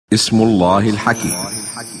اسم الله الحكيم.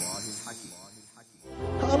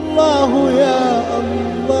 الله يا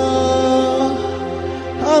الله،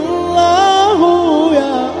 الله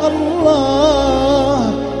يا الله،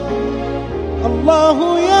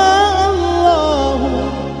 الله يا الله،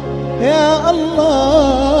 يا الله،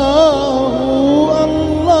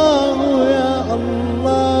 الله يا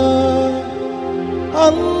الله،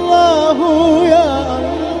 الله يا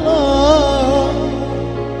الله،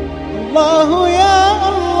 الله يا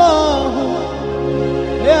الله،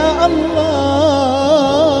 يا الله.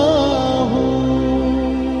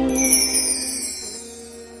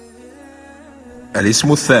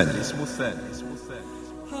 الاسم الثاني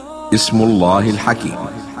اسم الله الحكيم.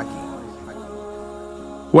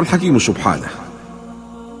 والحكيم سبحانه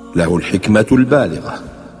له الحكمة البالغة،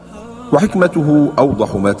 وحكمته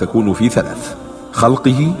أوضح ما تكون في ثلاث: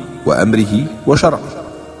 خلقه وأمره وشرعه،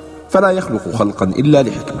 فلا يخلق خلقا إلا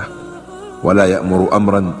لحكمة، ولا يأمر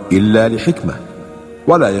أمرا إلا لحكمة،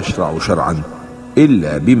 ولا يشرع شرعا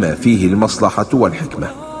إلا بما فيه المصلحة والحكمة،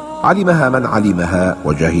 علمها من علمها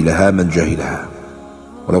وجهلها من جهلها.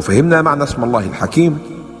 ولو فهمنا معنى اسم الله الحكيم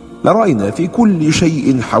لرأينا في كل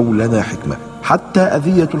شيء حولنا حكمة، حتى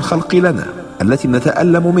أذية الخلق لنا التي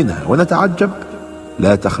نتألم منها ونتعجب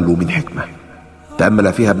لا تخلو من حكمة.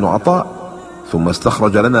 تأمل فيها ابن عطاء ثم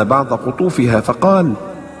استخرج لنا بعض قطوفها فقال: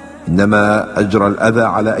 إنما أجرى الأذى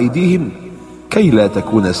على أيديهم كي لا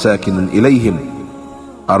تكون ساكنا إليهم،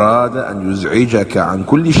 أراد أن يزعجك عن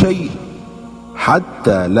كل شيء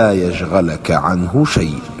حتى لا يشغلك عنه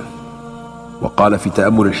شيء. وقال في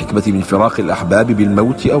تأمل الحكمة من فراق الأحباب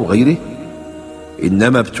بالموت أو غيره: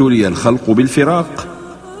 إنما ابتلي الخلق بالفراق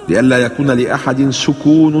لئلا يكون لأحد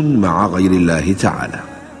سكون مع غير الله تعالى.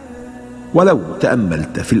 ولو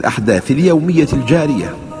تأملت في الأحداث اليومية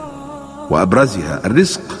الجارية وأبرزها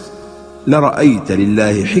الرزق لرأيت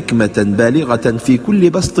لله حكمة بالغة في كل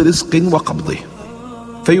بسط رزق وقبضه،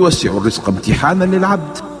 فيوسع الرزق امتحانا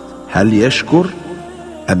للعبد هل يشكر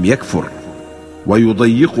أم يكفر،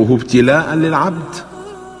 ويضيقه ابتلاء للعبد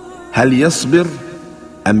هل يصبر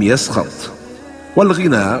أم يسخط.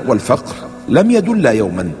 والغنى والفقر لم يدل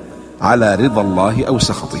يوما على رضا الله أو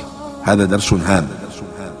سخطه، هذا درس هام،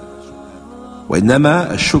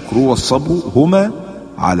 وإنما الشكر والصبر هما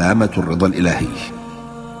علامة الرضا الإلهي.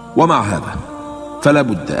 ومع هذا فلا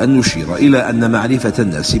بد أن نشير إلى أن معرفة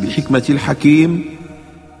الناس بحكمة الحكيم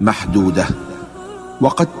محدودة،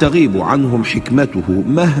 وقد تغيب عنهم حكمته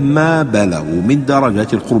مهما بلغوا من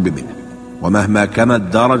درجات القرب منه، ومهما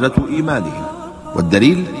كانت درجة إيمانهم.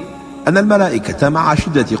 والدليل أن الملائكة مع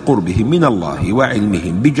شدة قربهم من الله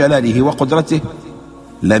وعلمهم بجلاله وقدرته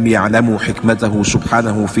لم يعلموا حكمته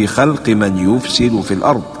سبحانه في خلق من يفسد في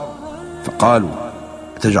الأرض، فقالوا: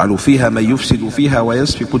 تجعل فيها من يفسد فيها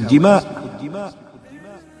ويسفك الدماء.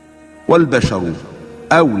 والبشر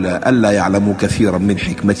أولى ألا يعلموا كثيرا من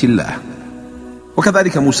حكمة الله.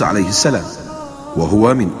 وكذلك موسى عليه السلام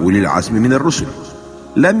وهو من أولي العزم من الرسل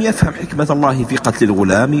لم يفهم حكمة الله في قتل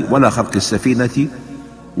الغلام ولا خلق السفينة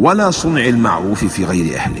ولا صنع المعروف في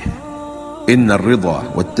غير أهله. إن الرضا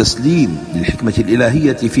والتسليم للحكمة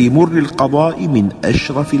الإلهية في مر القضاء من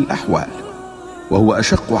أشرف الأحوال، وهو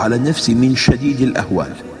أشق على النفس من شديد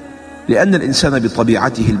الأهوال، لأن الإنسان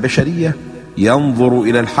بطبيعته البشرية ينظر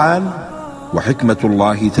إلى الحال، وحكمة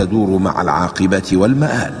الله تدور مع العاقبة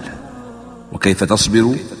والمآل. وكيف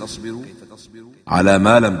تصبر على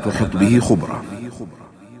ما لم تحط به خبرة؟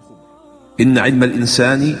 إن علم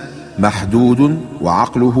الإنسان محدود،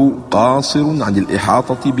 وعقله قاصر عن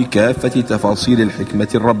الإحاطة بكافة تفاصيل الحكمة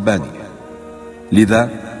الربانية. لذا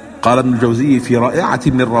قال ابن الجوزي في رائعة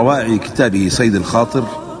من روائع كتابه صيد الخاطر: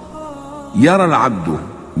 يرى العبد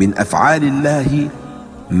من أفعال الله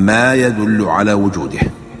ما يدل على وجوده،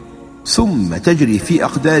 ثم تجري في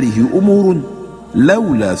أقداره أمور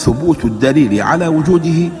لولا ثبوت الدليل على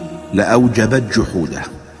وجوده لأوجبت جحوده.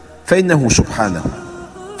 فإنه سبحانه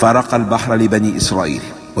فرق البحر لبني إسرائيل،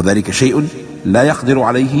 وذلك شيء لا يقدر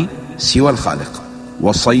عليه سوى الخالق،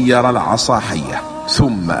 وصير العصا حية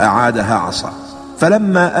ثم أعادها عصا،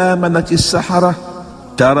 فلما آمنت السحرة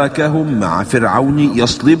تركهم مع فرعون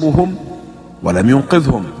يصلبهم ولم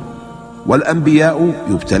ينقذهم. والأنبياء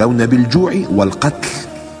يبتلون بالجوع والقتل،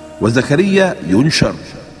 وزكريا ينشر،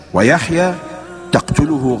 ويحيى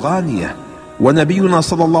تقتله غانية، ونبينا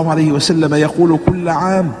صلى الله عليه وسلم يقول كل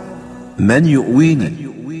عام: من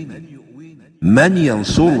يؤويني، من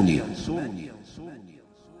ينصرني.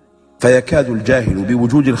 فيكاد الجاهل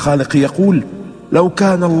بوجود الخالق يقول: لو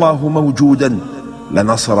كان الله موجودا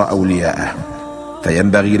لنصر أولياءه.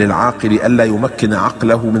 فينبغي للعاقل ألا يمكن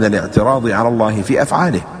عقله من الاعتراض على الله في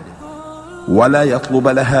أفعاله، ولا يطلب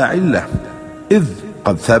لها علة، إذ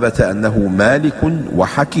قد ثبت أنه مالك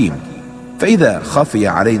وحكيم، فإذا خفي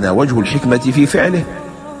علينا وجه الحكمة في فعله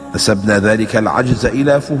نسبنا ذلك العجز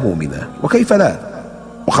إلى فهومنا، وكيف لا؟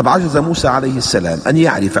 وقد عجز موسى عليه السلام أن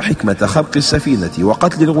يعرف حكمة خلق السفينة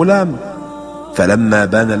وقتل الغلام، فلما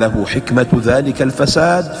بان له حكمة ذلك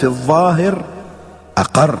الفساد في الظاهر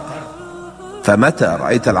أقر. فمتى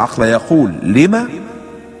رأيت العقل يقول لما،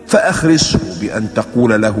 فأخرسه بأن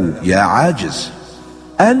تقول له يا عاجز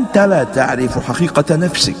أنت لا تعرف حقيقة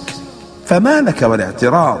نفسك، فما لك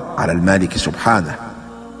والاعتراض على المالك سبحانه.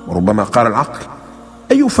 وربما قال العقل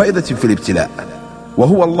أي فائدة في الابتلاء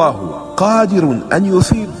وهو الله قادر أن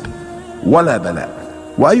يثيب، ولا بلاء،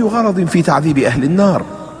 وأي غرض في تعذيب أهل النار،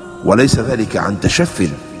 وليس ذلك عن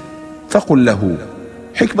تشف. فقل له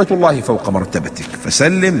حكمة الله فوق مرتبتك،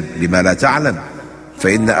 فسلم لما لا تعلم،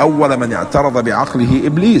 فإن أول من اعترض بعقله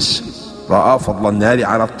إبليس، رأى فضل النار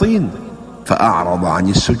على الطين فأعرض عن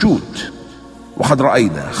السجود. وقد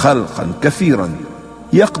رأينا خلقا كثيرا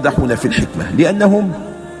يقدحون في الحكمة لأنهم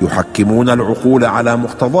يحكمون العقول على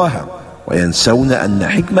مقتضاها وينسون أن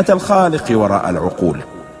حكمة الخالق وراء العقول.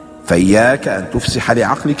 فإياك أن تفسح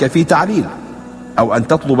لعقلك في تعليل أو أن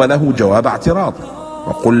تطلب له جواب اعتراض،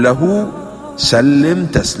 وقل له سلم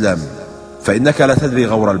تسلم، فإنك لا تدري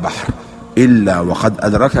غور البحر إلا وقد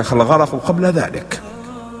أدركك الغرق قبل ذلك.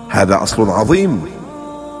 هذا أصل عظيم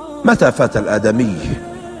متى فات الآدمي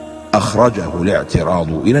أخرجه الاعتراض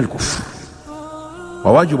إلى الكفر.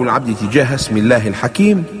 وواجب العبد تجاه اسم الله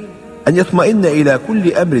الحكيم أن يطمئن إلى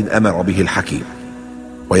كل أمر أمر به الحكيم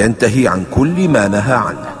وينتهي عن كل ما نهى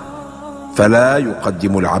عنه، فلا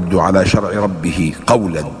يقدم العبد على شرع ربه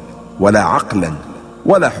قولا ولا عقلا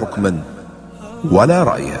ولا حكما ولا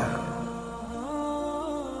رأيا.